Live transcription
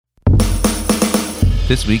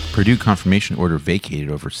This week, Purdue confirmation order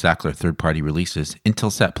vacated over Sackler third-party releases,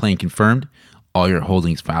 Intelsat plan confirmed, All Your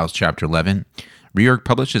Holdings files Chapter 11, Reorg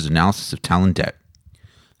publishes analysis of Talon debt.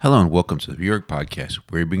 Hello and welcome to the Reorg Podcast,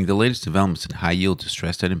 where we bring the latest developments in high-yield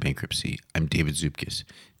distressed debt and bankruptcy. I'm David Zupkis.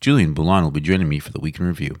 Julian Boulan will be joining me for the Week in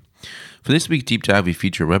Review. For this week's Deep Dive, we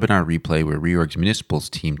feature a webinar replay where Reorg's municipals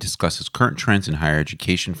team discusses current trends in higher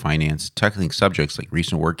education finance, tackling subjects like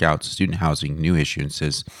recent workouts, student housing, new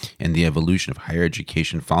issuances, and the evolution of higher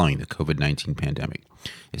education following the COVID-19 pandemic.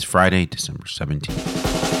 It's Friday, December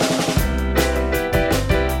 17th.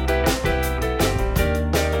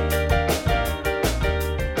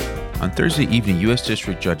 On Thursday evening, U.S.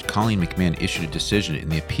 District Judge Colleen McMahon issued a decision in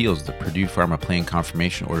the appeals of the Purdue Pharma Plan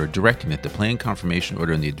Confirmation Order, directing that the Plan Confirmation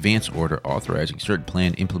Order and the Advance Order authorizing certain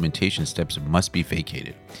plan implementation steps must be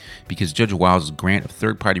vacated, because Judge Wild's grant of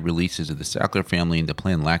third-party releases of the Sackler family and the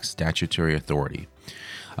plan lacks statutory authority.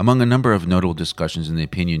 Among a number of notable discussions in the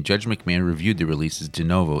opinion, Judge McMahon reviewed the releases de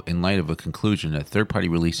novo in light of a conclusion that third-party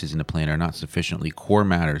releases in the plan are not sufficiently core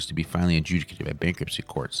matters to be finally adjudicated by bankruptcy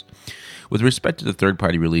courts. With respect to the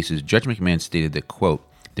third-party releases, Judge McMahon stated that, quote,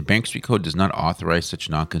 "The Bankruptcy Code does not authorize such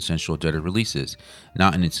non-consensual debtor releases,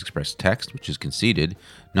 not in its express text, which is conceded,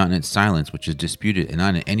 not in its silence, which is disputed, and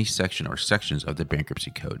not in any section or sections of the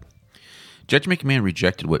Bankruptcy Code." Judge McMahon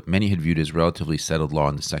rejected what many had viewed as relatively settled law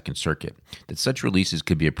in the Second Circuit, that such releases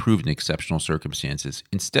could be approved in exceptional circumstances.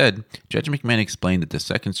 Instead, Judge McMahon explained that the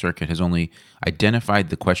Second Circuit has only identified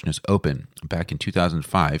the question as open back in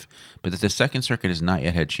 2005, but that the Second Circuit has not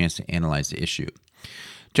yet had a chance to analyze the issue.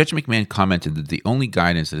 Judge McMahon commented that the only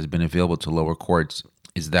guidance that has been available to lower courts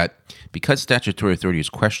is that because statutory authority is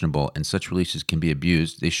questionable and such releases can be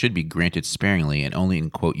abused, they should be granted sparingly and only in,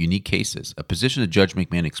 quote, unique cases, a position that Judge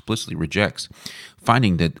McMahon explicitly rejects,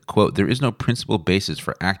 finding that, quote, "there is no principal basis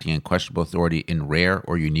for acting on questionable authority in rare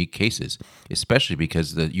or unique cases, especially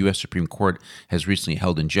because the U.S. Supreme Court has recently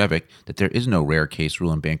held in Jevick that there is no rare case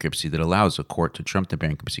rule in bankruptcy that allows a court to trump the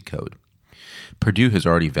Bankruptcy Code." Purdue has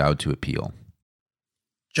already vowed to appeal.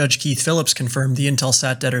 Judge Keith Phillips confirmed the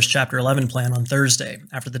Intelsat debtors' Chapter 11 plan on Thursday,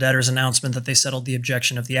 after the debtors' announcement that they settled the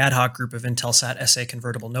objection of the ad hoc group of Intelsat SA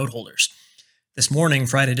convertible note holders. This morning,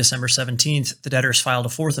 Friday, December 17th, the debtors filed a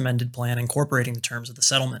fourth amended plan incorporating the terms of the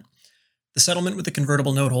settlement. The settlement with the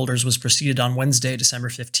convertible note holders was preceded on Wednesday, December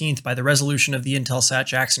 15th, by the resolution of the Intelsat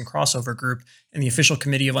Jackson crossover group and the official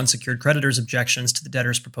committee of unsecured creditors' objections to the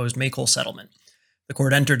debtors' proposed make-whole settlement. The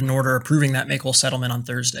court entered an order approving that make-whole settlement on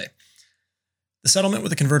Thursday. The settlement with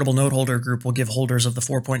the convertible note holder group will give holders of the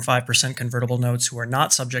 4.5% convertible notes who are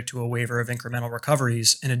not subject to a waiver of incremental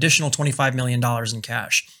recoveries an additional $25 million in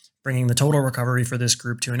cash, bringing the total recovery for this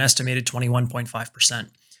group to an estimated 21.5%.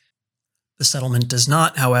 The settlement does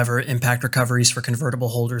not, however, impact recoveries for convertible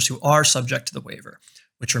holders who are subject to the waiver,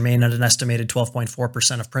 which remain at an estimated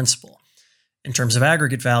 12.4% of principal. In terms of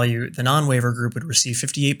aggregate value, the non-waiver group would receive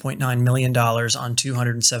 $58.9 million on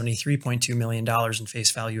 $273.2 million in face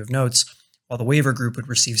value of notes, while the waiver group would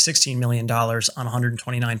receive $16 million on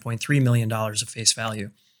 $129.3 million of face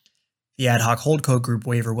value. The ad hoc holdco group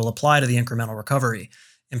waiver will apply to the incremental recovery,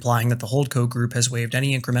 implying that the holdco group has waived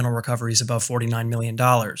any incremental recoveries above $49 million,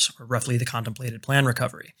 or roughly the contemplated plan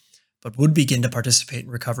recovery, but would begin to participate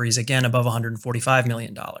in recoveries again above $145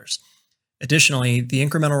 million. Additionally, the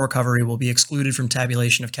incremental recovery will be excluded from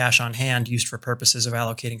tabulation of cash on hand used for purposes of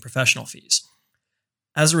allocating professional fees.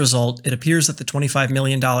 As a result, it appears that the $25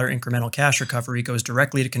 million incremental cash recovery goes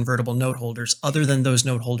directly to convertible note holders other than those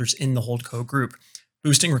note holders in the holdco group,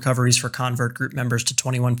 boosting recoveries for convert group members to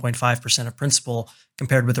 21.5% of principal,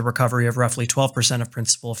 compared with a recovery of roughly 12% of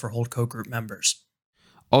principal for holdco group members.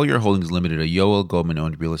 All Your Holdings Limited, a Yoel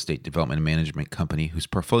Goldman-owned real estate development and management company whose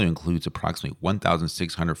portfolio includes approximately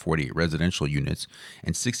 1,648 residential units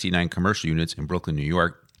and 69 commercial units in Brooklyn, New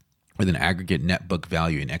York, with an aggregate net book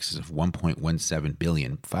value in excess of $1.17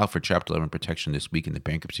 billion, filed for Chapter 11 protection this week in the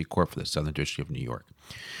Bankruptcy Court for the Southern District of New York.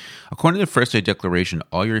 According to the First Day Declaration,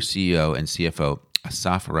 All Your CEO and CFO,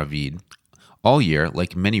 Asaf Ravid, all year,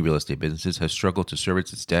 like many real estate businesses, has struggled to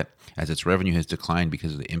service its debt as its revenue has declined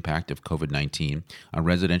because of the impact of COVID-19 on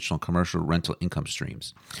residential and commercial rental income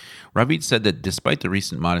streams. Ravid said that despite the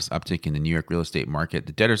recent modest uptick in the New York real estate market,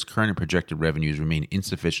 the debtor's current and projected revenues remain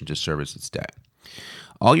insufficient to service its debt.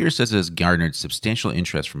 All Year says it has garnered substantial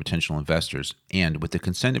interest from potential investors and, with the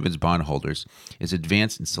consent of its bondholders, is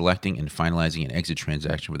advanced in selecting and finalizing an exit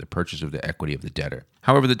transaction for the purchase of the equity of the debtor.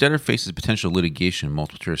 However, the debtor faces potential litigation in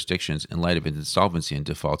multiple jurisdictions in light of its insolvency and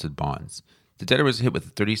defaulted bonds. The debtor was hit with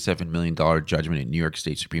a $37 million judgment in New York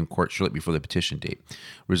State Supreme Court shortly before the petition date,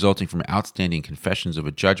 resulting from outstanding confessions of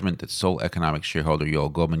a judgment that sole economic shareholder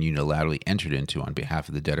Yoel Goldman unilaterally entered into on behalf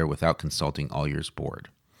of the debtor without consulting Allyear's board.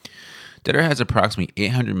 Debtor has approximately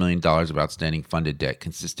 $800 million of outstanding funded debt,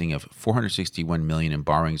 consisting of $461 million in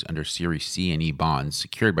borrowings under Series C and E bonds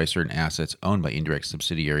secured by certain assets owned by indirect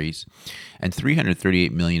subsidiaries, and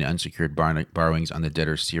 $338 million unsecured borrowings on the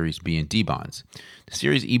debtor's Series B and D bonds. The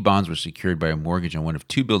Series E bonds were secured by a mortgage on one of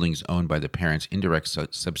two buildings owned by the parent's indirect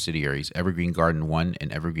subsidiaries, Evergreen Garden 1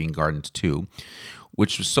 and Evergreen Gardens 2,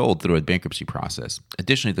 which was sold through a bankruptcy process.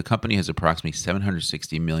 Additionally, the company has approximately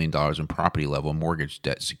 $760 million in property-level mortgage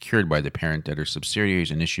debt secured by the parent debtor's subsidiaries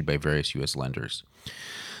and issued by various U.S. lenders.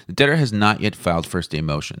 The debtor has not yet filed first-day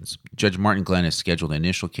motions. Judge Martin Glenn has scheduled an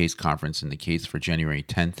initial case conference in the case for January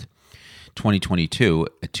 10th, 2022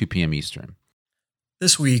 at 2 p.m. Eastern.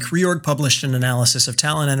 This week, Reorg published an analysis of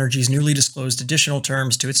Talen Energy's newly disclosed additional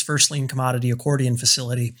terms to its first lien commodity accordion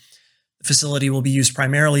facility. The facility will be used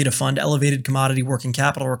primarily to fund elevated commodity working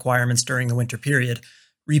capital requirements during the winter period,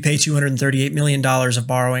 repay $238 million of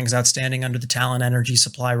borrowings outstanding under the Talen Energy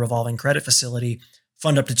Supply Revolving Credit Facility,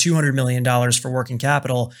 fund up to $200 million for working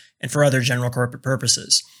capital, and for other general corporate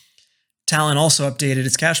purposes. Talen also updated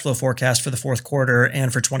its cash flow forecast for the fourth quarter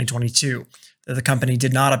and for 2022, though the company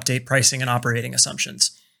did not update pricing and operating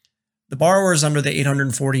assumptions. The borrowers under the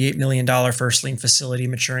 $848 million first lien facility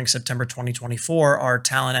maturing September 2024 are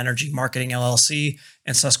Talen Energy Marketing LLC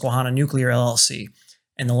and Susquehanna Nuclear LLC,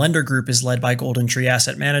 and the lender group is led by Golden Tree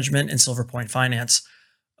Asset Management and Silver Point Finance.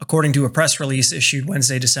 According to a press release issued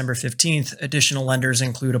Wednesday, December 15th, additional lenders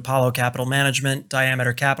include Apollo Capital Management,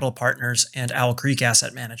 Diameter Capital Partners, and Owl Creek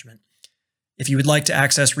Asset Management. If you would like to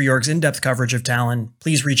access Reorg's in-depth coverage of Talen,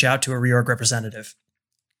 please reach out to a Reorg representative.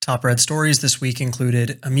 Top read stories this week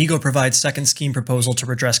included Amigo provides second scheme proposal to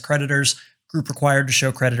redress creditors, group required to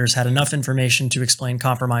show creditors had enough information to explain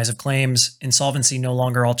compromise of claims, insolvency no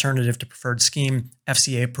longer alternative to preferred scheme,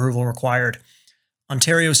 FCA approval required.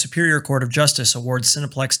 Ontario Superior Court of Justice awards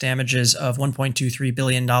Cineplex damages of $1.23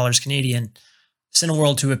 billion Canadian,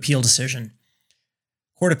 Cineworld to appeal decision.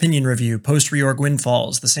 Court opinion review, post-reorg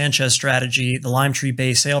windfalls, the Sanchez strategy, the Lime Tree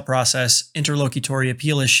Bay sale process, interlocutory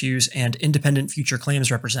appeal issues, and independent future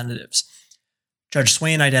claims representatives. Judge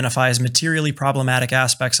Swain identifies materially problematic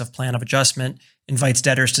aspects of plan of adjustment, invites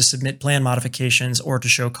debtors to submit plan modifications or to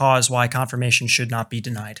show cause why confirmation should not be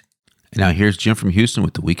denied. And now here's Jim from Houston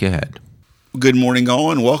with the week ahead. Good morning,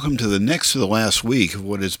 all, and welcome to the next to the last week of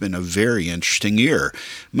what has been a very interesting year.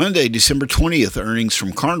 Monday, December 20th, earnings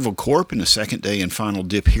from Carnival Corp. in the second day and final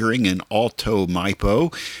dip hearing in Alto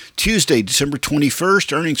Maipo. Tuesday, December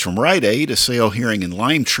 21st, earnings from Rite Aid, a sale hearing in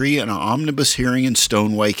Lime Tree, and an omnibus hearing in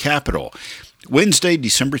Stoneway Capital. Wednesday,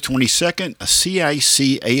 December 22nd, a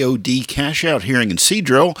CIC AOD cash-out hearing in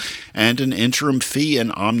Seadrill, and an interim fee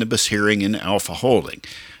and omnibus hearing in Alpha Holding.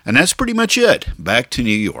 And that's pretty much it. Back to New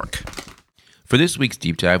York. For this week's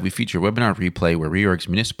Deep Dive, we feature a webinar replay where Reorg's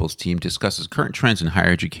Municipals team discusses current trends in higher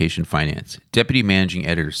education finance. Deputy Managing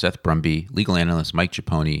Editor Seth Brumby, legal analyst Mike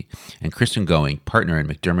Ciappone, and Kristen Going, partner in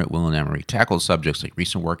McDermott, Will & Emery, tackle subjects like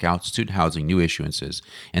recent workouts, student housing, new issuances,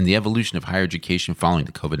 and the evolution of higher education following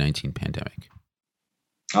the COVID-19 pandemic.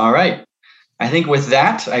 All right. I think with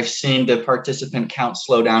that, I've seen the participant count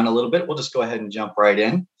slow down a little bit. We'll just go ahead and jump right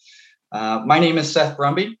in. My name is Seth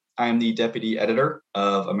Brumby. I'm the Deputy Editor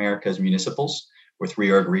of America's Municipals with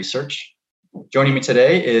Reorg Research. Joining me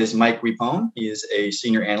today is Mike Ciappone. He is a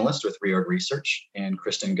Senior Analyst with Reorg Research, and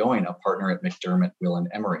Kristen Going, a partner at McDermott, Will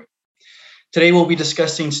 & Emery. Today, we'll be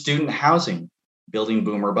discussing student housing, building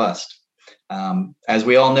boom or bust. As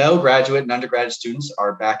we all know, graduate and undergraduate students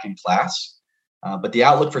are back in class, but the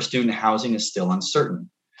outlook for student housing is still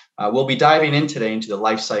uncertain. We'll be diving in today into the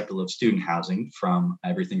life cycle of student housing, from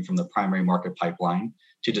everything from the primary market pipeline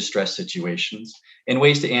to distress situations, and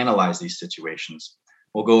ways to analyze these situations.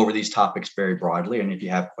 We'll go over these topics very broadly, and if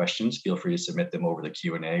you have questions, feel free to submit them over the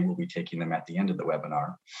Q&A. We'll be taking them at the end of the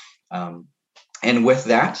webinar. And with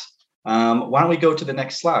that, why don't we go to the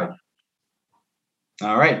next slide?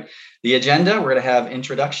 All right, the agenda, we're going to have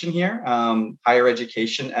introduction here, higher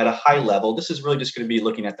education at a high level. This is really just going to be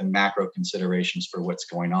looking at the macro considerations for what's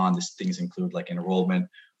going on. These things include like enrollment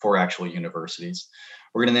for actual universities.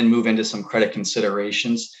 We're going to then move into some credit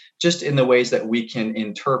considerations, just in the ways that we can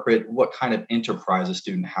interpret what kind of enterprise a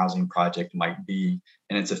student housing project might be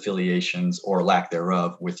and its affiliations or lack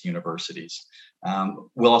thereof with universities.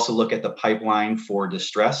 We'll also look at the pipeline for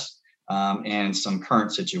distress and some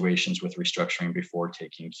current situations with restructuring before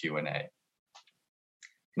taking Q&A.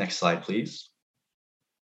 Next slide, please.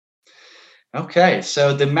 Okay,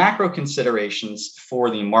 so the macro considerations for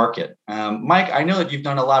the market. Mike, I know that you've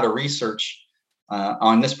done a lot of research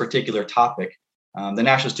on this particular topic. The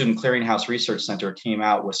National Student Clearinghouse Research Center came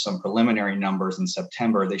out with some preliminary numbers in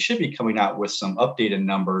September. They should be coming out with some updated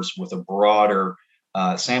numbers with a broader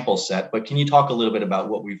sample set. But can you talk a little bit about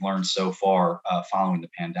what we've learned so far following the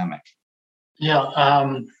pandemic? Yeah,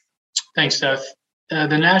 thanks, Seth. The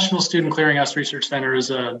National Student Clearinghouse Research Center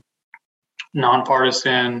is a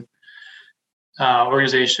nonpartisan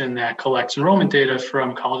organization that collects enrollment data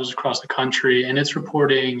from colleges across the country, and it's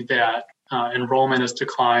reporting that enrollment has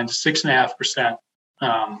declined 6.5%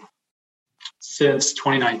 since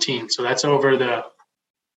 2019. So that's over the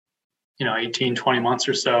 18, 20 months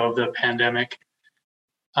or so of the pandemic,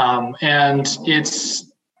 and it's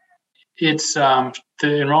the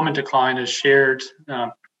enrollment decline is shared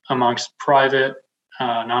amongst private,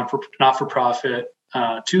 not-for-profit,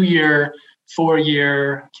 2-year,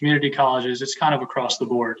 4-year community colleges. It's kind of across the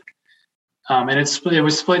board, and it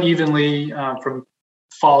was split evenly from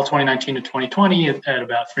fall 2019 to 2020 at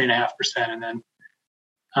about 3.5%, and then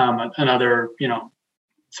another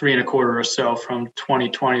 3.25% or so from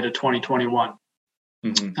 2020 to 2021.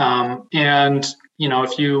 Mm-hmm. And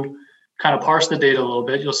if you kind of parse the data a little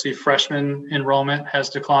bit, you'll see freshman enrollment has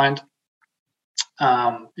declined.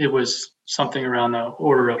 It was something around the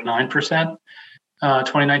order of 9%.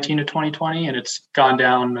 2019 to 2020, and it's gone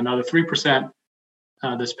down another 3%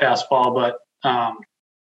 this past fall, but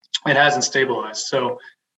it hasn't stabilized. So,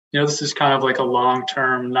 this is kind of like a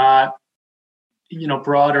long-term, not,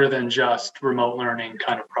 broader than just remote learning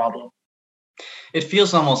kind of problem. It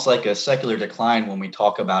feels almost like a secular decline when we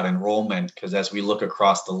talk about enrollment, because as we look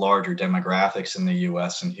across the larger demographics in the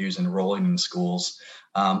U.S. and who's enrolling in schools,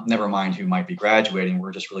 never mind who might be graduating,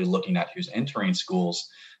 we're just really looking at who's entering schools.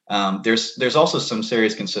 There's also some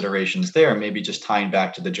serious considerations there, maybe just tying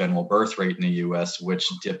back to the general birth rate in the U.S., which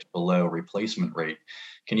dipped below replacement rate.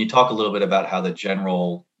 Can you talk a little bit about how the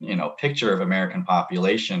general, picture of American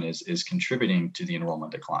population is contributing to the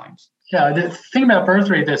enrollment declines? Yeah, the thing about birth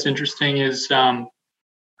rate that's interesting is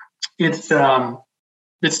it's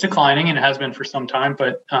declining, and it has been for some time.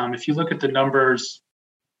 But if you look at the numbers,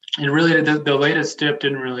 it really the latest dip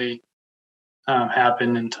didn't really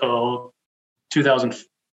happen until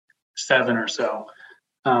 2007 or so,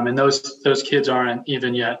 and those kids aren't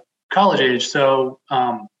even yet college age. So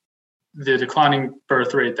the declining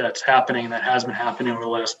birth rate that has been happening over the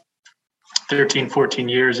last 13, 14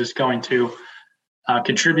 years is going to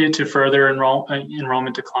contribute to further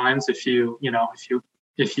enrollment declines if you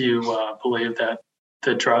believe that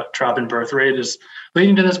the drop in birth rate is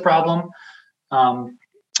leading to this problem. And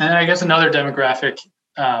I guess another demographic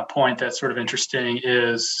point that's sort of interesting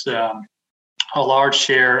is a large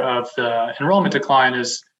share of the enrollment decline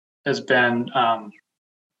has been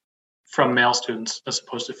from male students as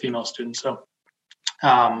opposed to female students. So,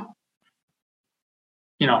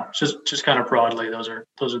 just kind of broadly, those are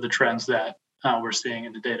the trends that we're seeing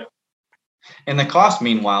in the data. And the cost,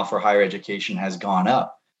 meanwhile, for higher education has gone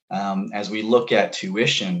up. As we look at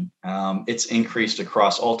tuition, it's increased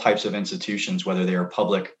across all types of institutions, whether they are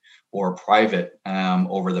public or private,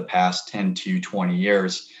 over the past 10 to 20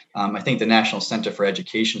 years. I think the National Center for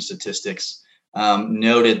Education Statistics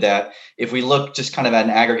noted that if we look just kind of at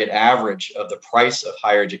an aggregate average of the price of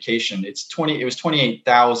higher education, it was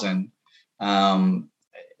 $28,000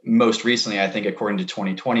 most recently, I think, according to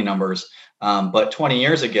 2020 numbers. But 20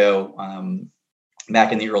 years ago,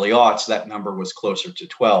 back in the early aughts, that number was closer to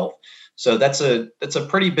 12. So that's a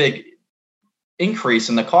pretty big increase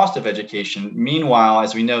in the cost of education. Meanwhile,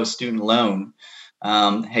 as we know, student loan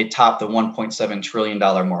topped the $1.7 trillion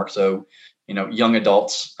mark. So, young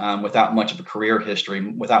adults without much of a career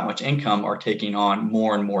history, without much income, are taking on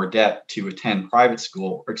more and more debt to attend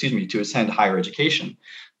to attend higher education.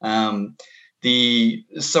 Some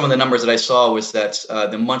of the numbers that I saw was that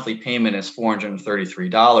the monthly payment is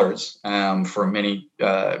 $433 for many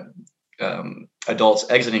adults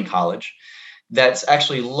exiting college. That's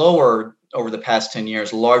actually lower over the past 10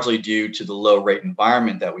 years, largely due to the low rate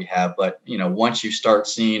environment that we have. But, once you start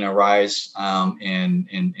seeing a rise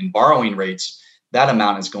in borrowing rates, that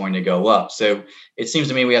amount is going to go up. So it seems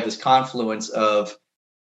to me we have this confluence of,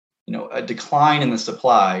 a decline in the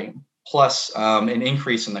supply plus an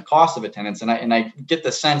increase in the cost of attendance. And I get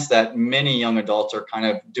the sense that many young adults are kind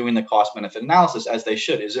of doing the cost benefit analysis, as they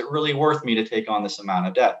should. Is it really worth me to take on this amount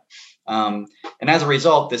of debt? And as a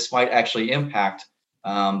result, this might actually impact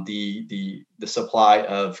the supply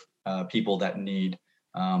of people that need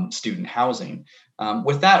student housing.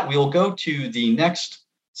 With that, we'll go to the next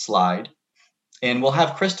slide. And we'll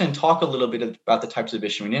have Kristen talk a little bit about the types of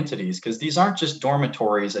issuing entities, because these aren't just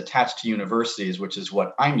dormitories attached to universities, which is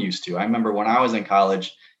what I'm used to. I remember when I was in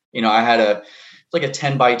college, I had like a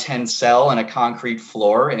 10 by 10 cell and a concrete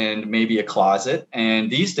floor and maybe a closet. And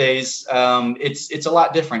these days, it's a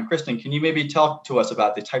lot different. Kristen, can you maybe talk to us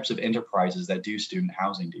about the types of enterprises that do student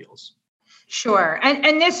housing deals? Sure.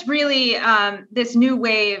 And this really, this new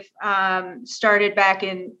wave started back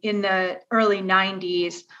in the early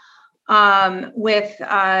 90s with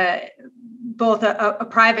both a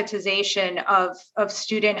privatization of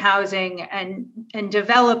student housing and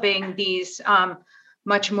developing these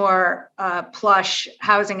much more plush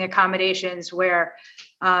housing accommodations where,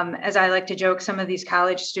 as I like to joke, some of these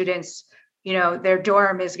college students, their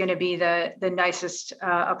dorm is going to be the nicest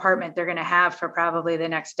apartment they're going to have for probably the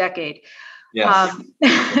next decade. Yes.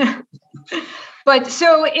 But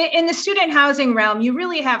so in the student housing realm, you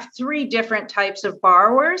really have three different types of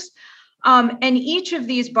borrowers. And each of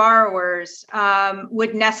these borrowers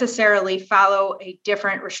would necessarily follow a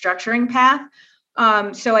different restructuring path.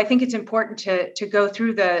 So I think it's important to go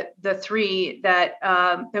through the three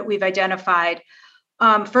that we've identified.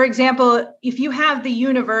 For example, if you have the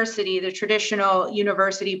university, the traditional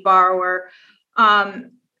university borrower,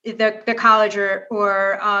 the college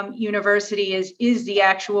or university is the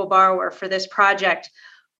actual borrower for this project.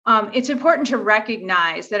 It's important to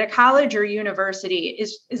recognize that a college or university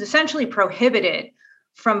is essentially prohibited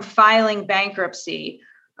from filing bankruptcy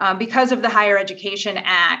because of the Higher Education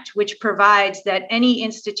Act, which provides that any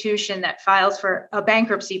institution that files for a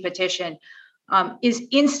bankruptcy petition is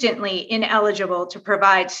instantly ineligible to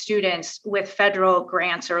provide students with federal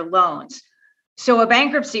grants or loans. So a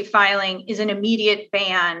bankruptcy filing is an immediate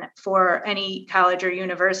ban for any college or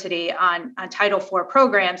university on Title IV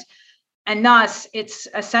programs. And thus, it's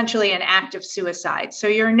essentially an act of suicide. So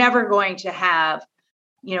you're never going to have,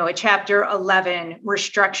 a Chapter 11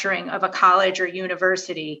 restructuring of a college or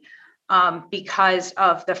university because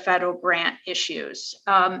of the federal grant issues.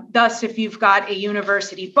 Thus, if you've got a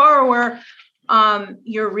university borrower,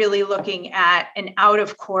 you're really looking at an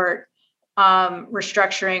out-of-court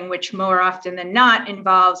restructuring, which more often than not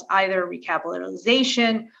involves either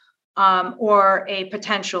recapitalization or a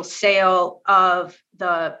potential sale of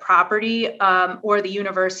the property or the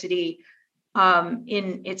university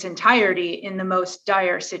in its entirety in the most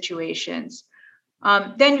dire situations.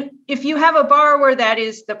 Then if you have a borrower that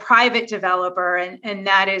is the private developer, and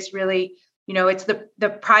that is really, it's the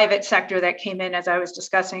private sector that came in, as I was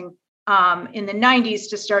discussing, in the 90s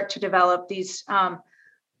to start to develop these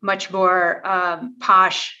much more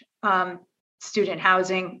posh student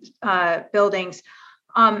housing buildings.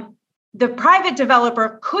 The private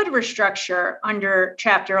developer could restructure under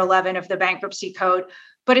Chapter 11 of the Bankruptcy Code,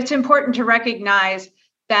 but it's important to recognize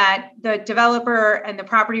that the developer and the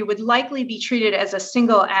property would likely be treated as a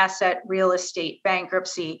single asset real estate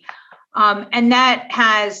bankruptcy. And that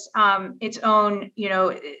has its own,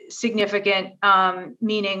 significant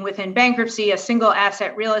meaning within bankruptcy. A single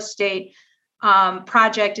asset real estate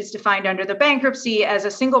project is defined under the bankruptcy as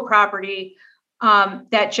a single property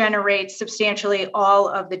that generates substantially all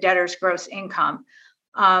of the debtor's gross income.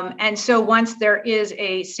 And so once there is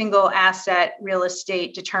a single asset real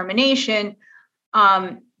estate determination,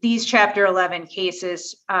 these Chapter 11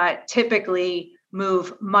 cases typically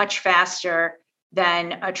move much faster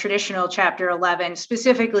than a traditional Chapter 11,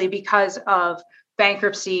 specifically because of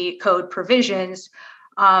bankruptcy code provisions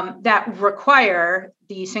that require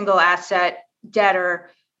the single asset debtor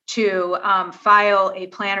to file a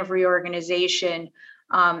plan of reorganization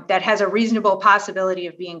that has a reasonable possibility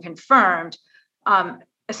of being confirmed,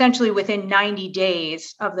 essentially within 90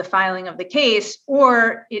 days of the filing of the case,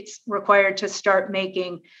 or it's required to start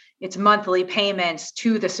making its monthly payments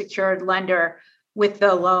to the secured lender with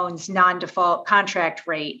the loan's non-default contract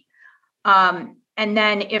rate. And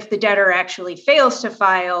then if the debtor actually fails to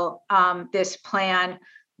file this plan,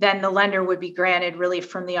 then the lender would be granted relief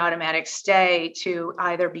from the automatic stay to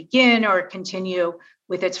either begin or continue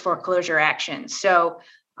with its foreclosure action. So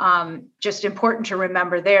just important to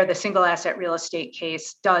remember there, the single asset real estate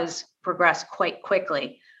case does progress quite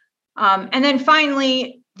quickly. And then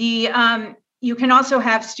finally, you can also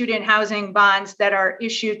have student housing bonds that are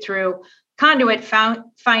issued through conduit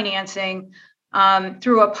financing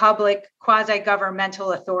through a public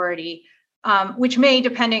quasi-governmental authority, which may,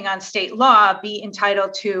 depending on state law, be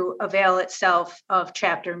entitled to avail itself of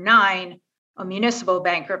Chapter 9, a municipal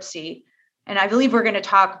bankruptcy. And I believe we're going to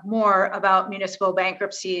talk more about municipal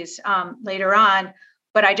bankruptcies later on,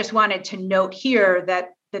 but I just wanted to note here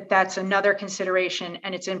that's another consideration,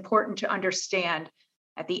 and it's important to understand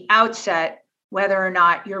at the outset whether or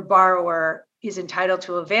not your borrower is entitled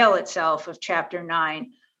to avail itself of Chapter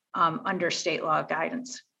 9 under state law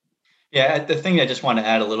guidance. Yeah, the thing I just want to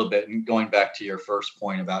add a little bit, and going back to your first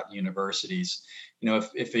point about universities,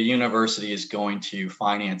 if a university is going to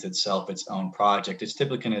finance itself its own project, it's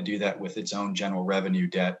typically going to do that with its own general revenue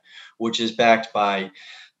debt, which is backed by, I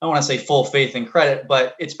don't want to say full faith and credit,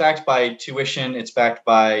 but it's backed by tuition, it's backed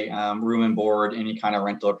by room and board, any kind of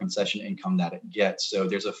rental or concession income that it gets. So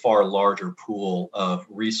there's a far larger pool of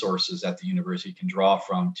resources that the university can draw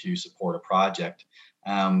from to support a project.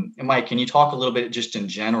 And Mike, can you talk a little bit just in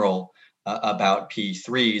general about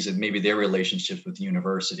P3s and maybe their relationships with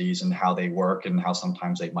universities and how they work and how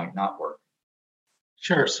sometimes they might not work?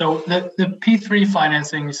 Sure. So the P3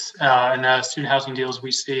 financings and the student housing deals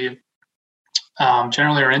we see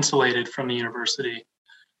generally are insulated from the university.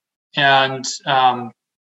 And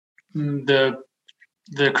the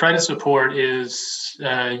credit support is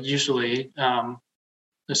usually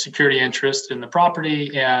the security interest in the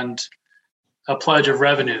property and a pledge of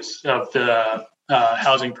revenues of the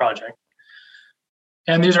housing project.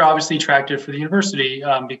 And these are obviously attractive for the university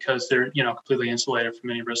because they're completely insulated from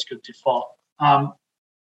any risk of default.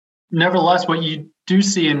 Nevertheless, what you do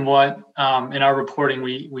see in what in our reporting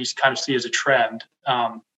we kind of see as a trend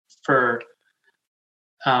for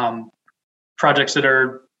projects that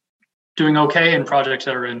are doing okay and projects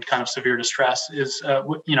that are in kind of severe distress is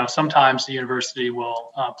sometimes the university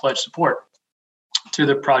will pledge support to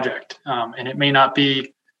the project, and it may not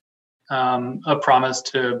be a promise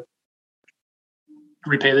to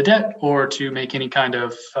repay the debt or to make any kind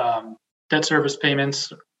of debt service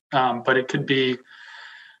payments, but it could be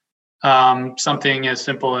something as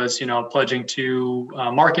simple as pledging to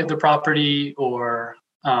market the property or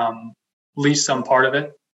lease some part of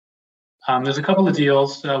it. There's a couple of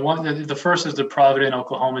deals. The first is the Provident,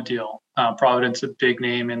 Oklahoma deal. Provident's a big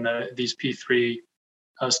name in these P3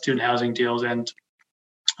 student housing deals, and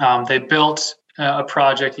they built a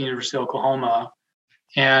project at the University of Oklahoma,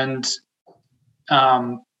 and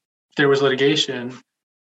there was litigation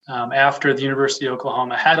after the University of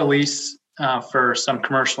Oklahoma had a lease for some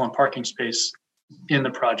commercial and parking space in the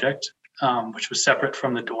project, which was separate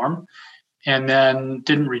from the dorm, and then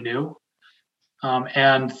didn't renew.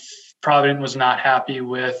 And Provident was not happy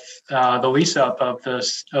with the lease up of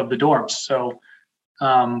the dorms. So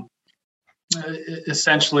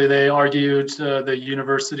essentially, they argued the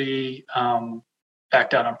university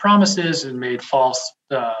backed out on promises and made false,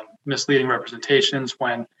 misleading representations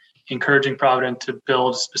when encouraging Provident to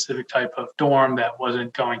build a specific type of dorm that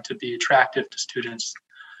wasn't going to be attractive to students.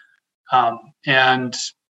 And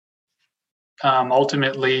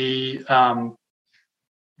ultimately, the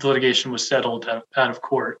litigation was settled out of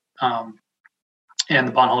court, and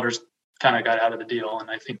the bondholders kind of got out of the deal.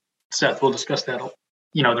 And I think Seth will discuss that,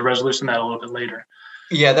 the resolution of that a little bit later.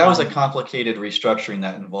 Yeah, that was a complicated restructuring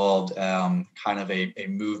that involved kind of a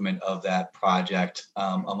movement of that project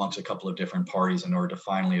amongst a couple of different parties in order to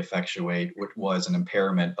finally effectuate what was an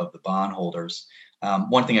impairment of the bondholders.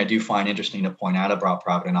 One thing I do find interesting to point out about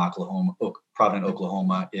Provident,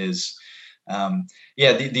 Oklahoma is,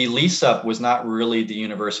 the lease up was not really the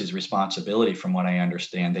university's responsibility from what I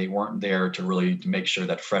understand. They weren't there to make sure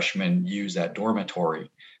that freshmen use that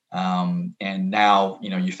dormitory. And now,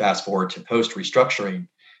 you fast forward to post restructuring.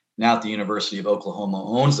 Now that the University of Oklahoma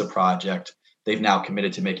owns the project, they've now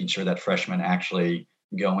committed to making sure that freshmen actually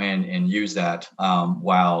go in and use that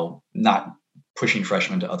while not pushing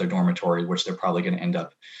freshmen to other dormitories, which they're probably going to end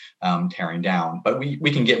up tearing down. But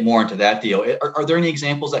we can get more into that deal. Are there any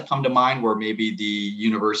examples that come to mind where maybe the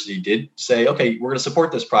university did say, okay, we're going to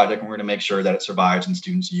support this project and we're going to make sure that it survives and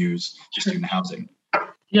students use student housing?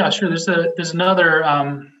 Yeah, sure. There's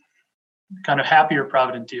another kind of happier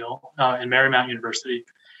Provident deal in Marymount University.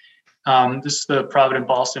 This is the Provident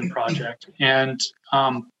Ballston project, and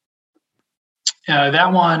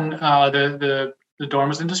that one, the dorm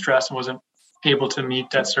was in distress and wasn't able to meet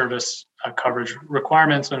debt service coverage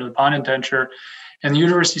requirements under the bond indenture, and the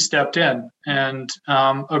university stepped in and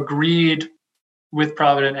agreed with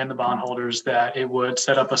Provident and the bondholders that it would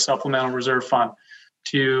set up a supplemental reserve fund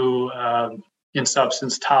to, in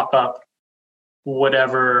substance, top up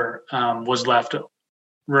whatever was left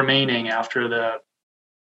remaining after the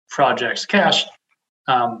project's cash,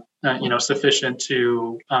 sufficient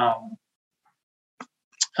to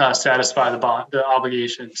satisfy the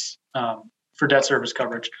obligations for debt service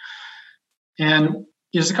coverage. And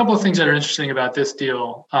there's a couple of things that are interesting about this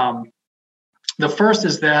deal. The first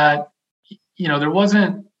is that there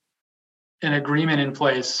wasn't an agreement in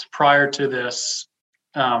place prior to this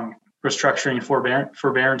restructuring and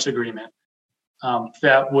forbearance agreement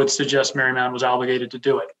that would suggest Marymount was obligated to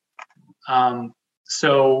do it.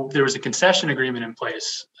 So there was a concession agreement in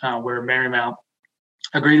place where Marymount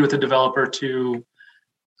agreed with the developer to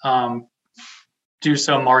do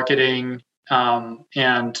some marketing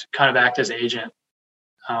and kind of act as agent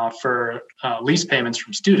for lease payments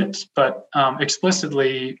from students. But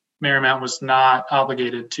explicitly, Marymount was not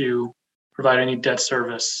obligated to provide any debt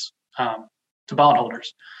service to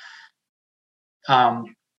bondholders.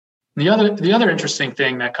 The other interesting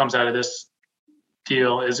thing that comes out of this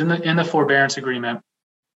deal is in the forbearance agreement,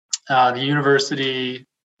 the university,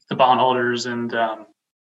 the bondholders, and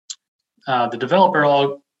the developer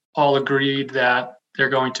all agreed that they're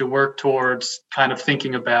going to work towards kind of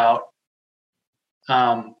thinking about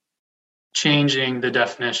changing the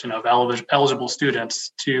definition of eligible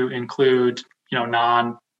students to include,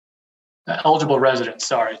 eligible residents,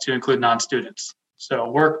 to include non-students.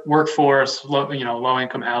 So workforce, low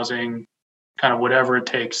income housing, kind of whatever it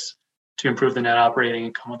takes to improve the net operating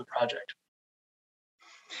income of the project.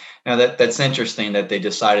 Now that's interesting that they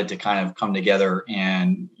decided to kind of come together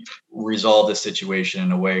and resolve the situation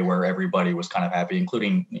in a way where everybody was kind of happy,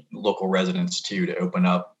 including local residents too, to open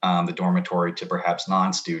up the dormitory to perhaps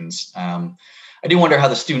non-students. I do wonder how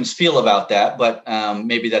the students feel about that, but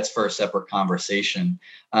maybe that's for a separate conversation.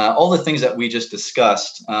 All the things that we just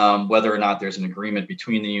discussed, whether or not there's an agreement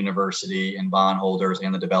between the university and bondholders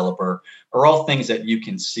and the developer, are all things that you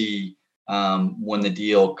can see when the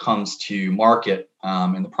deal comes to market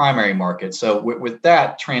in the primary market. So with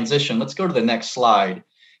that transition, let's go to the next slide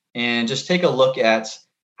and just take a look at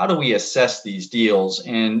how do we assess these deals.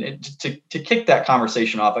 And to kick that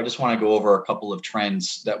conversation off, I just want to go over a couple of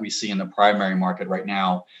trends that we see in the primary market right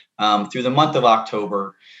now. Through the month of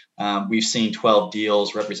October, we've seen 12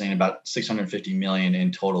 deals representing about $650 million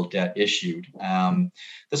in total debt issued.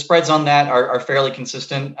 The spreads on that are fairly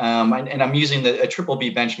consistent. And I'm using a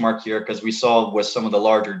BBB benchmark here because we saw with some of the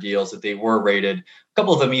larger deals that they were rated. A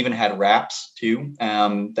couple of them even had wraps too.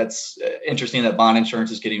 That's interesting that bond insurance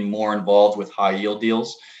is getting more involved with high yield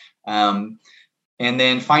deals. And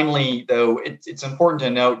then finally, though, it's important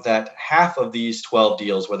to note that half of these 12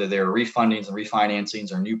 deals, whether they're refundings and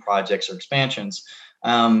refinancings or new projects or expansions,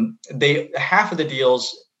 half of the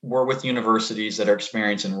deals were with universities that are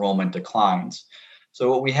experiencing enrollment declines. So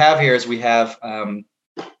what we have here is we have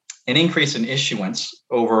an increase in issuance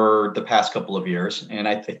over the past couple of years. And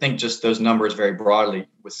I think just those numbers very broadly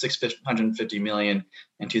with $650 million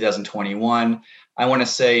in 2021. I want to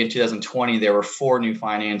say in 2020, there were 4 new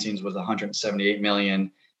financings with $178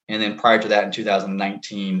 million. And then prior to that in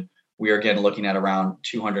 2019, we are again looking at around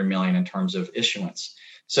 $200 million in terms of issuance.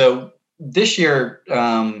 So this year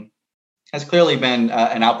has clearly been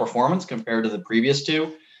an outperformance compared to the previous two.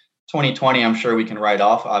 2020, I'm sure we can write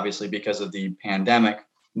off, obviously, because of the pandemic.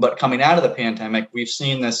 But coming out of the pandemic, we've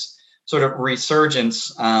seen this sort of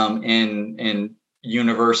resurgence in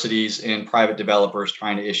universities and private developers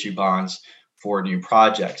trying to issue bonds for new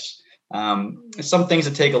projects. Some things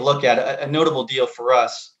to take a look at. A notable deal for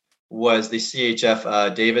us was the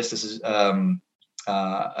CHF Davis. This is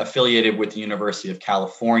affiliated with the University of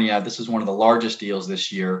California. This is one of the largest deals this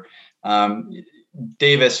year.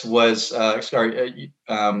 Davis was,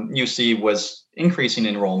 UC was increasing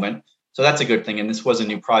enrollment. So that's a good thing. And this was a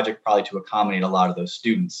new project probably to accommodate a lot of those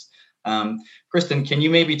students. Kristen, can you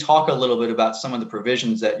maybe talk a little bit about some of the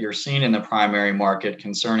provisions that you're seeing in the primary market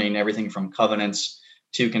concerning everything from covenants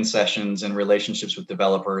to concessions and relationships with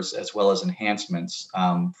developers, as well as enhancements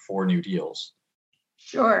for new deals?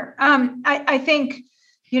 Sure. I think,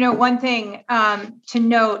 one thing to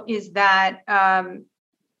note is that,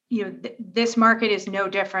 this market is no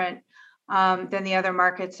different than the other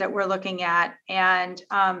markets that we're looking at. And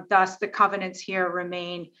thus the covenants here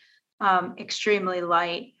remain extremely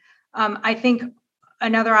light. I think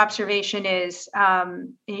another observation is,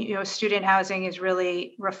 student housing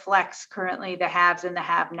really reflects currently the haves and the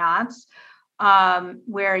have-nots,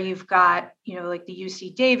 where you've got, like the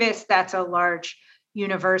UC Davis, that's a large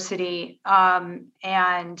university.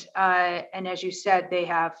 And as you said, they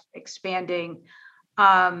have expanding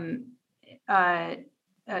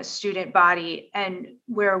student body. And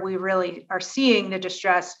where we really are seeing the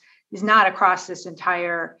distress is not across this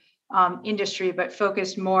entire industry, but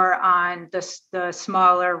focused more on the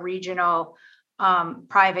smaller regional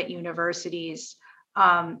private universities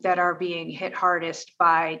that are being hit hardest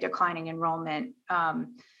by declining enrollment.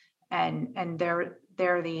 And they're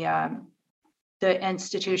the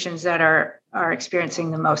institutions that are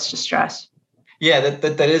experiencing the most distress. Yeah,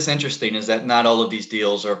 that is interesting, is that not all of these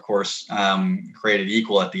deals are, of course, created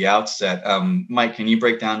equal at the outset. Mike, can you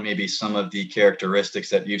break down maybe some of the characteristics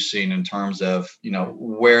that you've seen in terms of,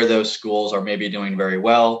 where those schools are maybe doing very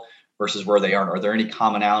well versus where they aren't? Are there any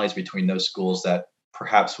commonalities between those schools that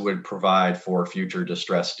perhaps would provide for future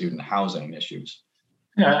distressed student housing issues?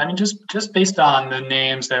 Yeah, I mean, just based on the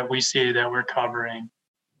names that we see that we're covering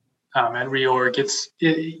at reorg,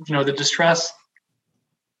 the distress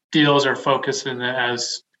deals are focused in,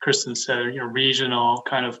 as Kristen said, regional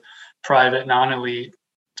kind of private non-elite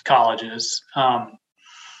colleges,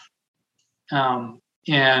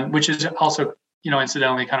 and which is also,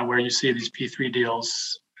 incidentally, kind of where you see these P3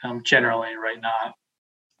 deals generally, right?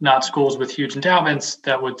 Not schools with huge endowments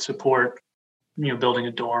that would support, building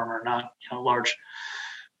a dorm, or not, large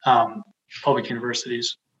public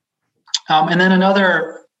universities. And then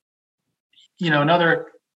another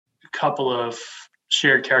couple of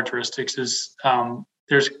shared characteristics is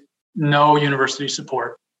there's no university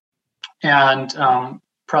support, and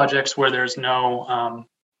projects where there's no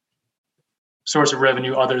source of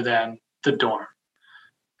revenue other than the dorm.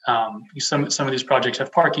 Some of these projects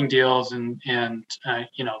have parking deals and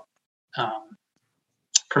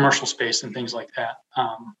commercial space and things like that,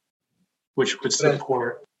 which would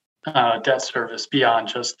support debt service beyond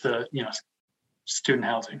just the student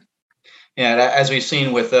housing. Yeah, as we've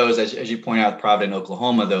seen with those, as you point out, Provident,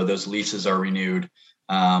 Oklahoma, though, those leases are renewed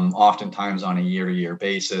oftentimes on a year-to-year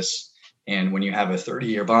basis. And when you have a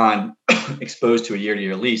 30-year bond exposed to a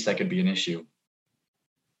year-to-year lease, that could be an issue.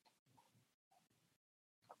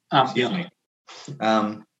 Excuse me.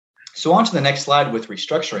 So on to the next slide with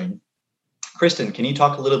restructuring. Kristen, can you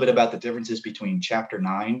talk a little bit about the differences between Chapter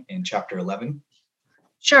 9 and Chapter 11?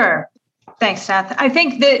 Sure. Thanks, Seth. I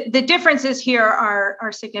think the differences here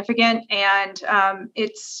are significant, and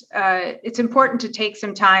it's important to take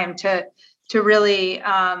some time to really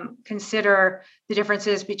consider the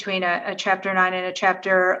differences between a Chapter 9 and a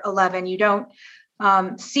Chapter 11. You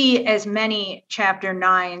don't see as many Chapter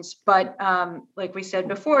 9s, but like we said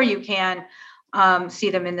before, you can see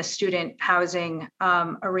them in the student housing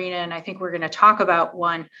arena, and I think we're going to talk about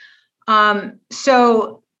one.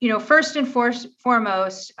 So, first and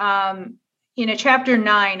foremost, in a Chapter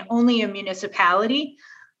 9, only a municipality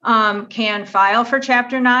can file for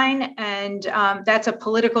Chapter 9, and that's a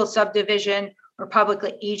political subdivision or public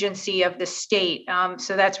agency of the state.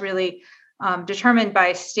 So that's really determined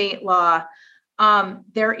by state law.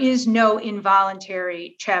 There is no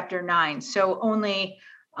involuntary Chapter 9, so only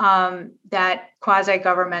that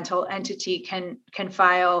quasi-governmental entity can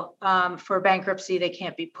file for bankruptcy. They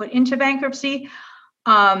can't be put into bankruptcy.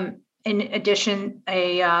 In addition,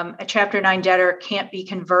 a Chapter 9 debtor can't be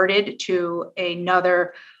converted to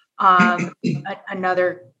another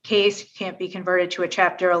case, can't be converted to a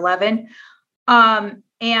Chapter 11.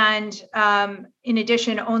 And in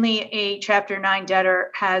addition, only a Chapter 9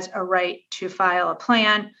 debtor has a right to file a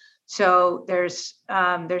plan. So there's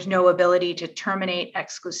no ability to terminate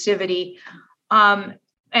exclusivity. And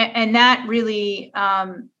that really,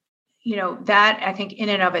 that I think in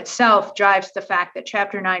and of itself drives the fact that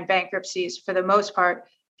Chapter 9 bankruptcies, for the most part,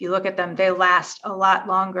 if you look at them, they last a lot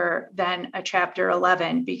longer than a Chapter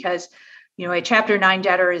 11 because, a Chapter 9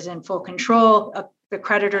 debtor is in full control. The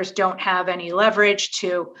creditors don't have any leverage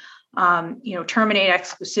to, terminate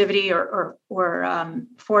exclusivity or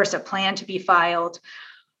force a plan to be filed.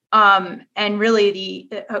 And really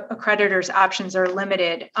a creditor's options are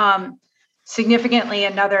limited. Significantly,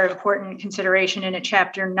 another important consideration in a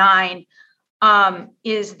Chapter 9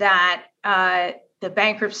 is that the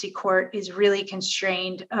bankruptcy court is really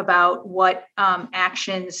constrained about what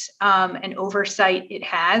actions and oversight it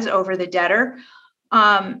has over the debtor,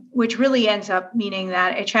 which really ends up meaning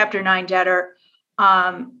that a Chapter 9 debtor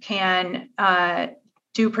can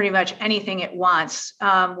do pretty much anything it wants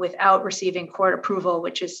without receiving court approval,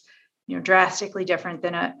 which is drastically different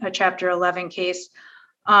than a Chapter 11 case.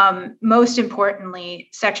 Most importantly,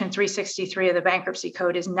 Section 363 of the Bankruptcy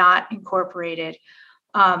Code is not incorporated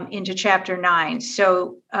into Chapter 9.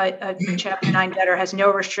 So a Chapter 9 debtor has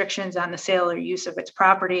no restrictions on the sale or use of its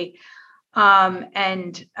property,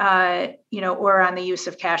 and or on the use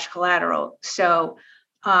of cash collateral. So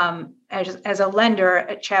as a lender,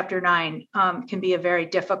 a Chapter 9 can be a very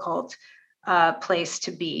difficult place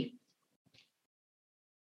to be.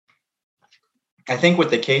 I think with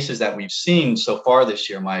the cases that we've seen so far this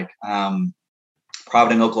year, Mike,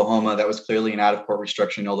 Provident, Oklahoma, that was clearly an out-of-court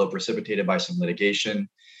restructuring, although precipitated by some litigation.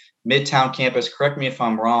 Midtown Campus, correct me if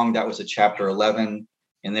I'm wrong, that was a Chapter 11.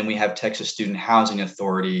 And then we have Texas Student Housing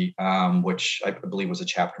Authority, which I believe was a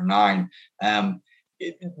Chapter 9. Can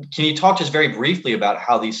you talk just very briefly about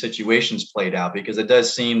how these situations played out? Because it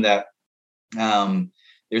does seem that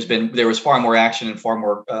there was far more action and far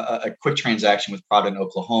more a quick transaction with Provident,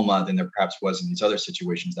 Oklahoma than there perhaps was in these other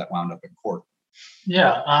situations that wound up in court.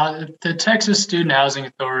 Yeah, the Texas Student Housing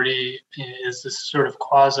Authority is this sort of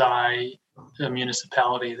quasi a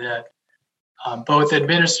municipality that both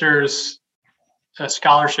administers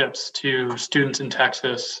scholarships to students in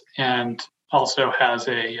Texas and also has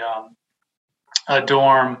a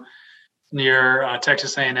dorm near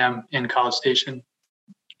Texas A&M in College Station.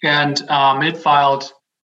 And it filed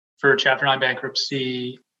for Chapter 9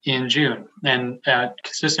 bankruptcy in June. And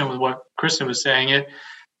consistent with what Kristen was saying,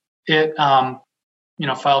 it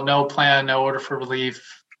filed no plan, no order for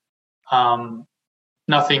relief,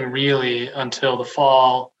 nothing really until the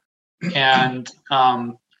fall. And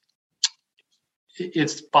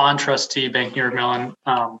its bond trustee, Bank New York Mellon,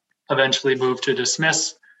 eventually moved to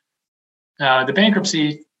dismiss the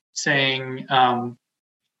bankruptcy, saying, among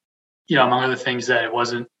other things, that it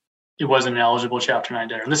wasn't an eligible Chapter 9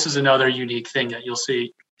 debtor. This is another unique thing that you'll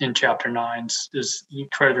see in Chapter 9s is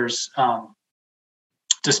creditors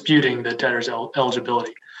disputing the debtor's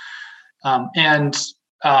eligibility.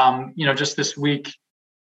 Just this week,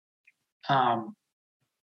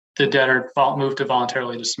 the debtor moved to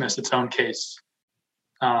voluntarily dismiss its own case.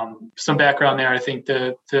 Some background there: I think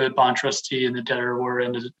the bond trustee and the debtor were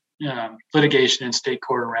in litigation in state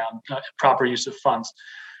court around proper use of funds.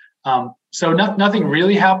 So nothing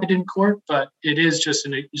really happened in court, but it is just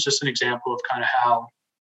an example of kind of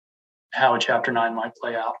how a Chapter 9 might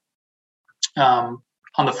play out.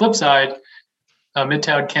 On the flip side,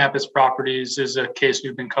 Midtown Campus Properties is a case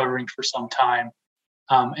we've been covering for some time.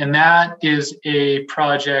 And that is a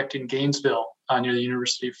project in Gainesville near the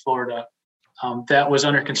University of Florida that was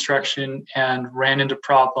under construction and ran into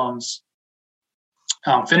problems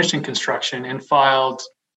finishing construction and filed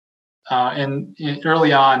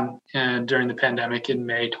early on during the pandemic in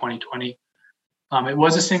May 2020. It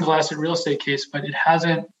was a single asset real estate case, but it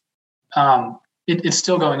hasn't, it's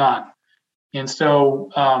still going on. And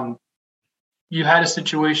so you had a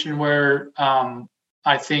situation where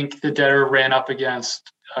I think the debtor ran up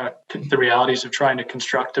against the realities of trying to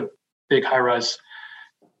construct a big high-rise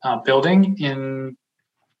building in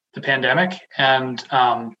the pandemic, and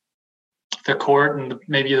the court and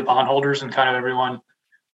maybe the bondholders and kind of everyone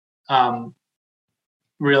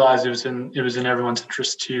realized it was in everyone's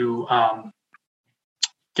interest to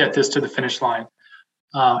get this to the finish line.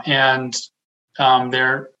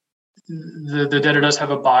 The debtor does have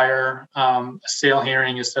a buyer. A sale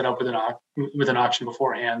hearing is set up with an auction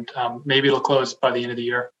beforehand. Maybe it'll close by the end of the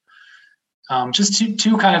year. Just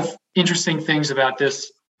two kind of interesting things about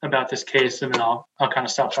this case, and then I'll kind of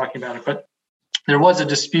stop talking about it. But there was a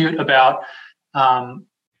dispute about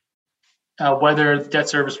whether debt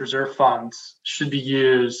service reserve funds should be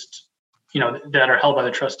used, that are held by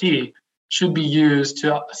the trustee, should be used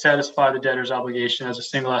to satisfy the debtor's obligation as a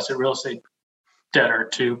single asset real estate debtor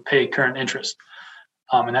to pay current interest.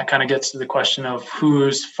 And that kind of gets to the question of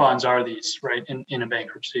whose funds are these, right, in a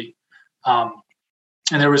bankruptcy. And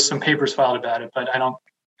there was some papers filed about it, but I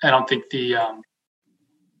don't think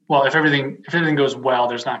if everything goes well,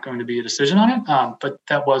 there's not going to be a decision on it. But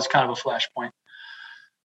that was kind of a flashpoint.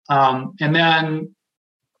 And then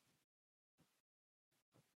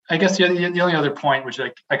I guess the only other point, which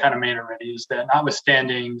I kind of made already, is that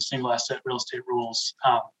notwithstanding single asset real estate rules,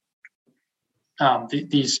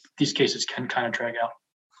 these cases can kind of drag out.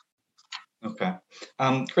 Okay.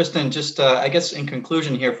 Kristen, just I guess in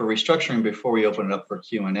conclusion here for restructuring, before we open it up for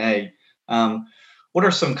Q&A, what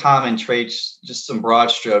are some common traits, just some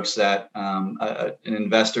broad strokes that an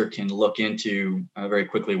investor can look into very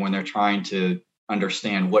quickly when they're trying to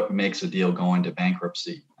understand what makes a deal go into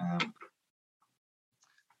bankruptcy?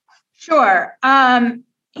 Sure. I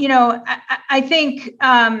think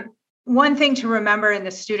one thing to remember in the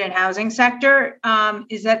student housing sector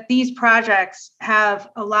is that these projects have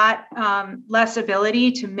a lot less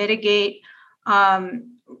ability to mitigate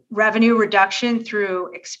revenue reduction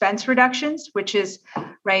through expense reductions, which is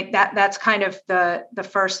right. That's kind of the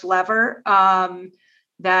first lever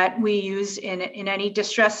that we use in any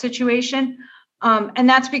distress situation. And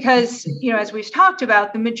that's because, as we've talked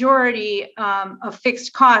about, the majority of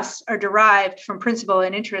fixed costs are derived from principal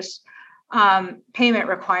and interest payment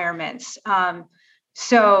requirements.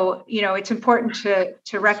 So, it's important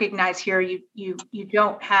to recognize here you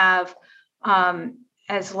don't have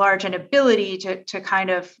as large an ability to kind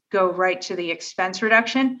of go right to the expense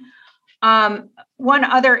reduction. One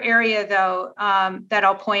other area, though, that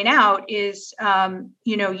I'll point out is,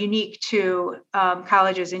 unique to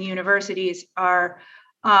colleges and universities are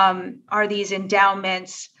these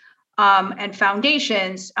endowments and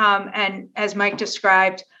foundations. And as Mike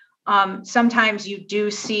described, sometimes you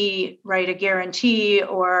do see, right, a guarantee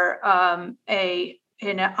or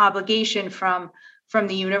an obligation from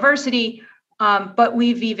the university. But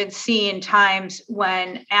we've even seen times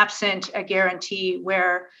when, absent a guarantee,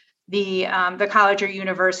 where the college or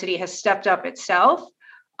university has stepped up itself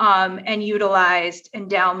and utilized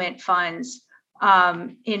endowment funds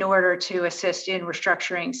in order to assist in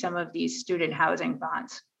restructuring some of these student housing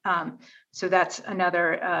bonds. So that's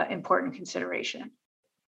another important consideration.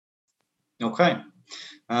 Okay.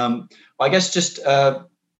 Well, I guess just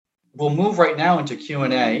we'll move right now into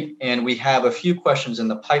Q&A, and we have a few questions in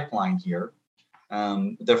the pipeline here.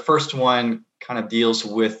 The first one kind of deals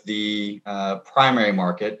with the primary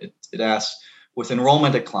market. It asks, with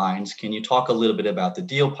enrollment declines, can you talk a little bit about the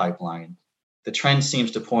deal pipeline? The trend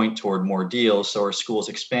seems to point toward more deals, so are schools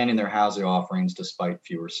expanding their housing offerings despite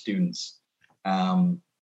fewer students? I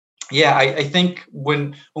think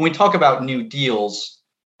when we talk about new deals,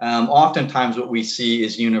 oftentimes what we see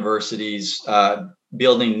is universities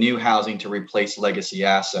building new housing to replace legacy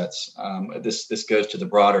assets. This goes to the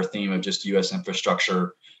broader theme of just U.S.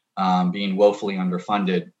 infrastructure being woefully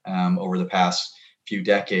underfunded over the past few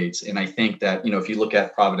decades. And I think that, if you look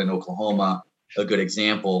at Provident, Oklahoma, a good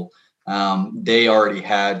example, they already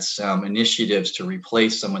had some initiatives to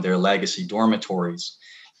replace some of their legacy dormitories.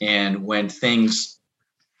 And when things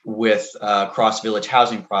with Cross Village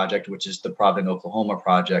Housing Project, which is the Provident, Oklahoma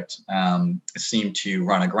project, seemed to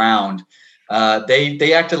run aground,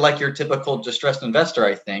 they acted like your typical distressed investor,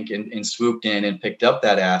 I think, and swooped in and picked up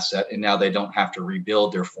that asset. And now they don't have to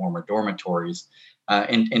rebuild their former dormitories.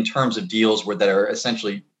 In terms of deals that are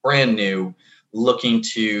essentially brand new, looking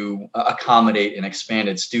to accommodate an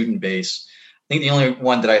expanded student base. I think the only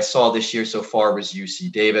one that I saw this year so far was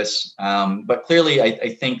UC Davis. But clearly,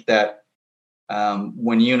 I think that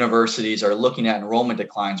when universities are looking at enrollment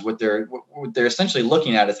declines, what they're essentially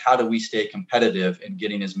looking at is how do we stay competitive in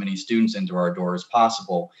getting as many students into our door as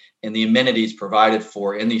possible. And the amenities provided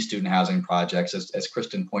for in these student housing projects, as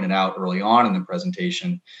Kristen pointed out early on in the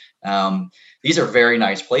presentation, these are very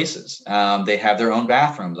nice places. They have their own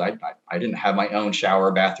bathrooms. I didn't have my own shower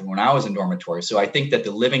or bathroom when I was in dormitory. So I think that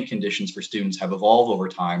the living conditions for students have evolved over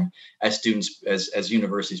time as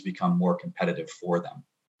universities become more competitive for them.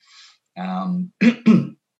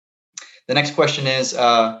 The next question is,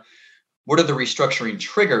 what are the restructuring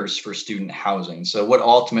triggers for student housing? So what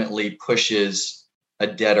ultimately pushes a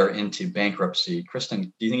debtor into bankruptcy?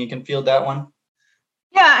 Kristen, do you think you can field that one?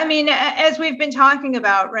 Yeah, I mean, as we've been talking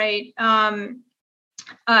about, right,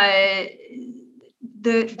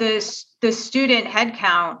 the student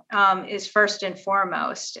headcount is first and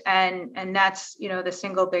foremost, and that's, the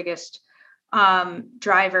single biggest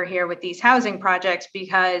driver here with these housing projects,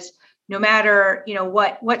 because no matter,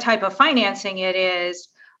 what type of financing it is,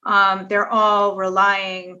 they're all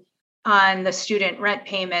relying on the student rent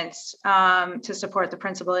payments to support the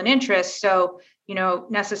principal and interest. So,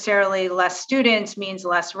 necessarily less students means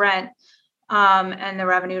less rent, and the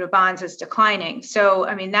revenue to bonds is declining. So,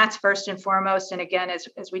 I mean, that's first and foremost. And again,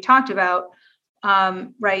 as we talked about,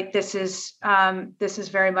 right, this is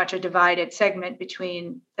very much a divided segment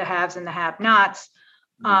between the haves and the have-nots.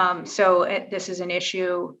 This is an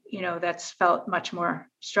issue, that's felt much more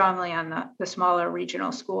strongly on the smaller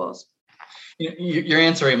regional schools. Your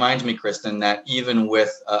answer reminds me, Kristen, that even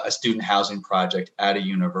with a student housing project at a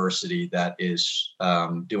university that is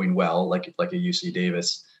doing well, like a UC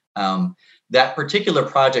Davis, that particular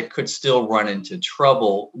project could still run into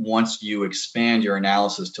trouble once you expand your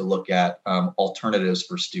analysis to look at alternatives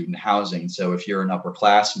for student housing. So if you're an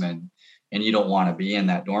upperclassman and you don't want to be in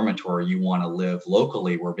that dormitory, you want to live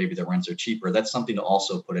locally where maybe the rents are cheaper, that's something to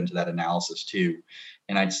also put into that analysis too.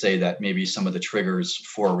 And I'd say that maybe some of the triggers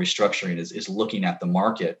for restructuring is looking at the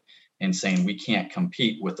market and saying we can't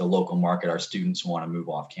compete with the local market. Our students want to move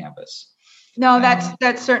off campus. No,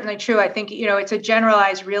 that's certainly true. I think, it's a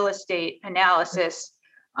generalized real estate analysis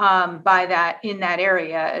in that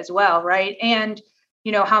area as well, right? And,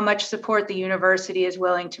 how much support the university is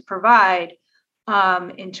willing to provide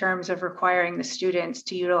in terms of requiring the students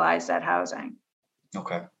to utilize that housing.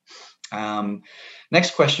 Okay.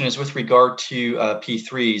 Next question is with regard to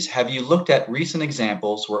P3s. Have you looked at recent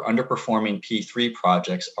examples where underperforming P3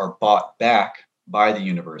 projects are bought back by the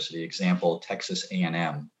university? Example, Texas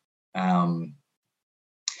A&M. I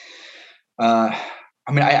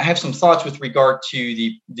have some thoughts with regard to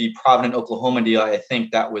the Provident, Oklahoma deal. I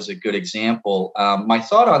think that was a good example. My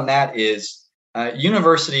thought on that is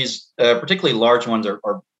universities, particularly large ones,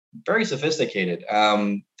 are very sophisticated.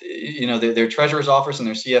 Their treasurer's office and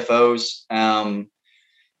their CFOs,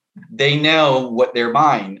 they know what they're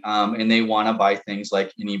buying, and they want to buy things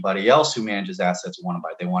like anybody else who manages assets want to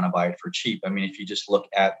buy. They want to buy it for cheap. I mean, if you just look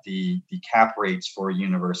at the cap rates for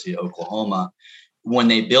University of Oklahoma, when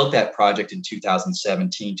they built that project in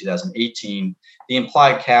 2017, 2018, the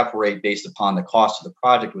implied cap rate based upon the cost of the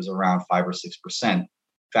project was around 5 or 6%.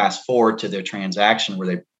 fast forward to their transaction where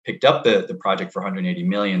they picked up the project for 180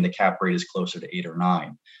 million, the cap rate is closer to 8 or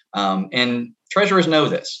 9. And treasurers know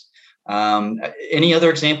this. Any other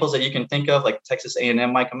examples that you can think of, like Texas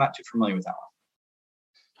A&M, Mike? I'm not too familiar with that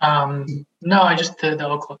one. No, I just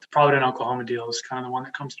the Provident, Oklahoma deal is kind of the one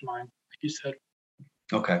that comes to mind, like you said.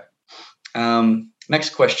 Okay.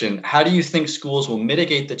 Next question. How do you think schools will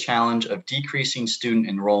mitigate the challenge of decreasing student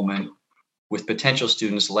enrollment with potential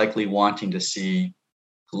students likely wanting to see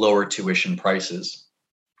lower tuition prices?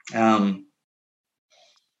 It's a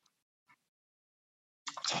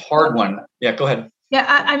hard one. Yeah, go ahead. Yeah,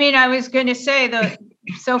 I mean, I was going to say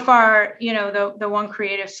so far, the one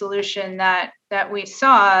creative solution that we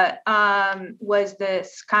saw was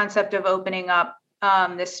this concept of opening up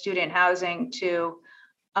the student housing to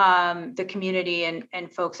the community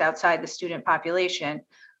and folks outside the student population.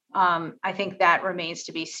 I think that remains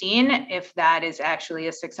to be seen if that is actually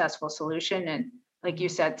a successful solution. And like you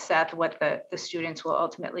said, Seth, what the students will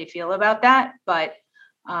ultimately feel about that. But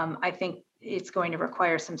I think it's going to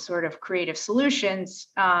require some sort of creative solutions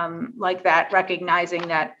like that, recognizing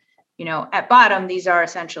that, at bottom, these are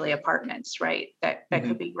essentially apartments, right? That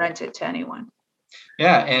could be rented to anyone.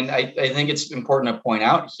 Yeah, and I think it's important to point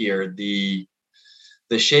out here the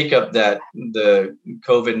shakeup that the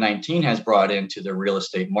COVID-19 has brought into the real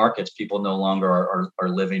estate markets. People no longer are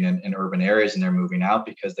living in urban areas, and they're moving out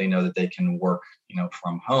because they know that they can work,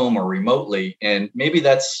 from home or remotely. And maybe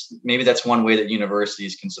that's one way that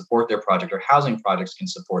universities can support their project, or housing projects can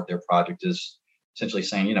support their project, is essentially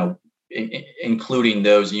saying, including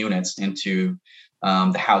those units into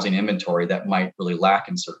the housing inventory that might really lack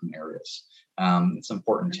in certain areas. It's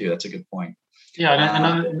important too. That's a good point. Yeah,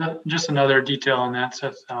 and another detail on that,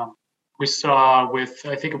 Seth. We saw with,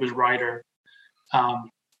 I think it was Rider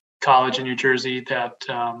College in New Jersey, that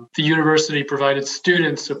the university provided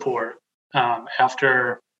student support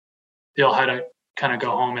after they all had to kind of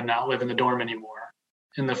go home and not live in the dorm anymore,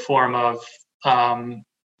 in the form of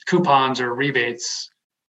coupons or rebates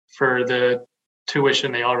for the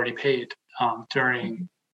tuition they already paid during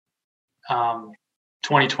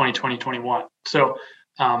 2020, 2021. So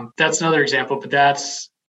that's another example, but that's,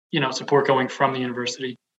 support going from the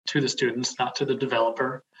university to the students, not to the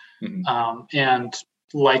developer, and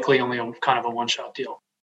likely only kind of a one-shot deal.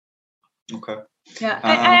 Okay. Yeah,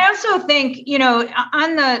 I also think,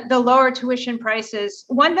 on the lower tuition prices,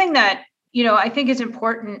 one thing that, I think is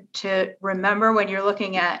important to remember when you're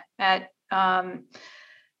looking at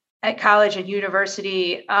college and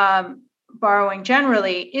university borrowing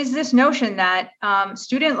generally, is this notion that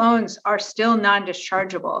student loans are still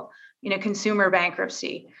non-dischargeable in a consumer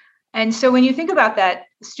bankruptcy. And so when you think about that,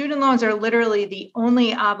 student loans are literally the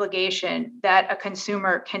only obligation that a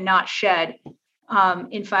consumer cannot shed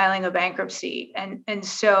in filing a bankruptcy. And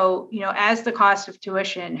so, as the cost of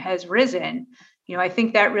tuition has risen, I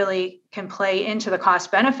think that really can play into the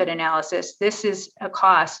cost benefit analysis. This is a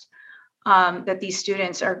cost that these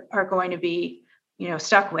students are going to be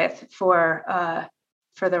stuck with for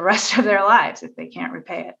the rest of their lives if they can't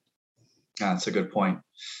repay it. That's a good point.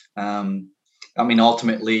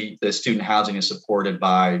 Ultimately, the student housing is supported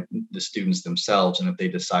by the students themselves, and if they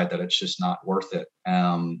decide that it's just not worth it,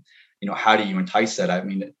 how do you entice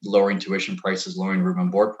that? Lowering tuition prices, lowering room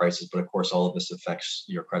and board prices, but of course, all of this affects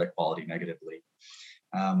your credit quality negatively.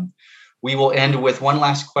 We will end with one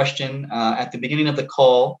last question. At the beginning of the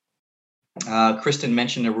call, Kristen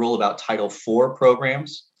mentioned a rule about Title IV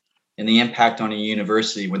programs and the impact on a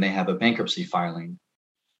university when they have a bankruptcy filing.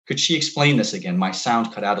 Could she explain this again? My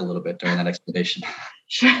sound cut out a little bit during that explanation.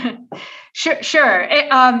 Sure.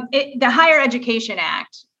 The Higher Education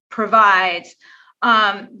Act provides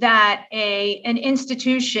that an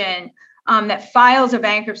institution that files a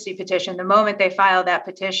bankruptcy petition, the moment they file that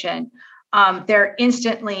petition, they're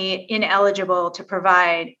instantly ineligible to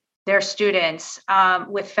provide their students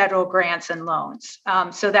with federal grants and loans.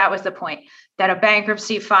 So that was the point, that a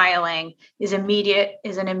bankruptcy filing is an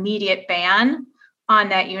immediate ban on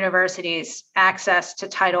that university's access to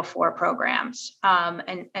Title IV programs.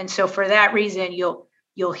 And so for that reason,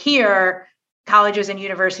 you'll hear colleges and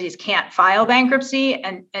universities can't file bankruptcy,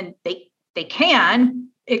 and they can,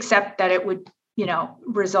 except that it would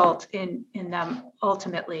result in them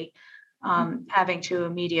ultimately having to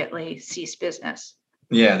immediately cease business.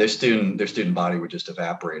 Yeah, their student body would just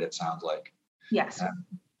evaporate, it sounds like. Yes.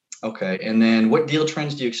 Okay, and then what deal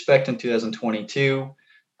trends do you expect in 2022?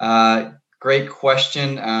 Great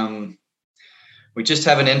question. We just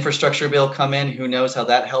have an infrastructure bill come in. Who knows how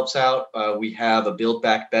that helps out? We have a Build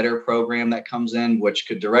Back Better program that comes in, which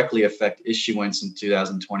could directly affect issuance in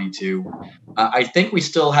 2022. I think we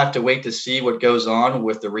still have to wait to see what goes on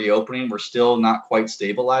with the reopening. We're still not quite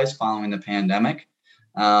stabilized following the pandemic.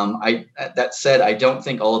 That said, I don't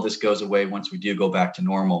think all of this goes away once we do go back to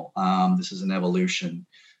normal. This is an evolution.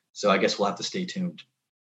 So I guess we'll have to stay tuned.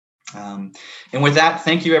 And with that,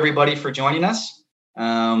 thank you everybody for joining us.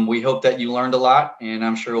 We hope that you learned a lot, and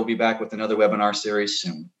I'm sure we'll be back with another webinar series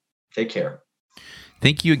soon. Take care.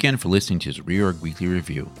 Thank you again for listening to the Reorg Weekly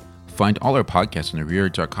Review. Find all our podcasts on the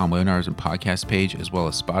reorg.com webinars and podcast page, as well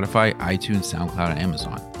as Spotify, iTunes, SoundCloud, and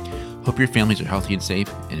Amazon. Hope your families are healthy and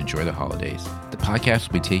safe, and enjoy the holidays. The podcast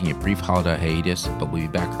will be taking a brief holiday hiatus, but we'll be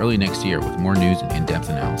back early next year with more news and in-depth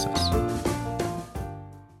analysis.